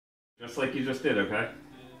Just like you just did, okay?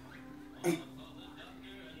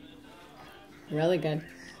 Really good.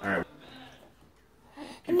 Alright.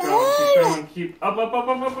 Keep going, keep up, up, up,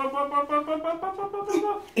 up, up, up, up, up, up, up, up, up, up, up,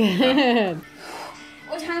 up. Good.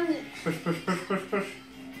 What time is it? Push, push, push, push, push.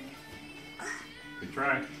 Good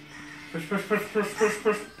try. Push, push, push, push, push,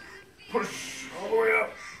 push. Push all the way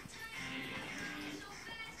up.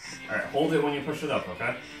 Alright, hold it when you push it up,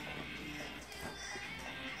 okay?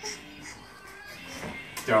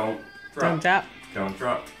 Don't drop. Don't drop. Don't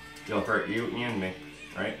drop. You'll hurt you and me,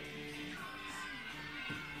 right?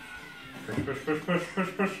 Push, push, push, push,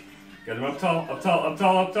 push, push. Get him up tall, up tall, up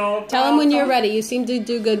tall, up tall, up tall. Tell him when you're ready. You seem to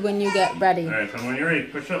do good when you get ready. Alright, tell him when you're ready.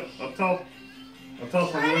 Push up tall. Up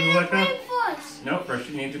tall, so you want to let go? No, first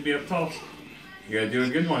you need to be up tall. You gotta do a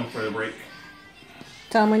good one for the break.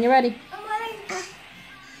 Tell him when you're ready.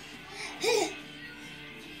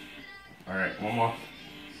 Alright, one more.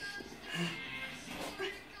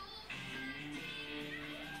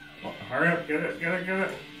 Well, hurry up, get it, get it, get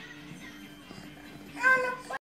it.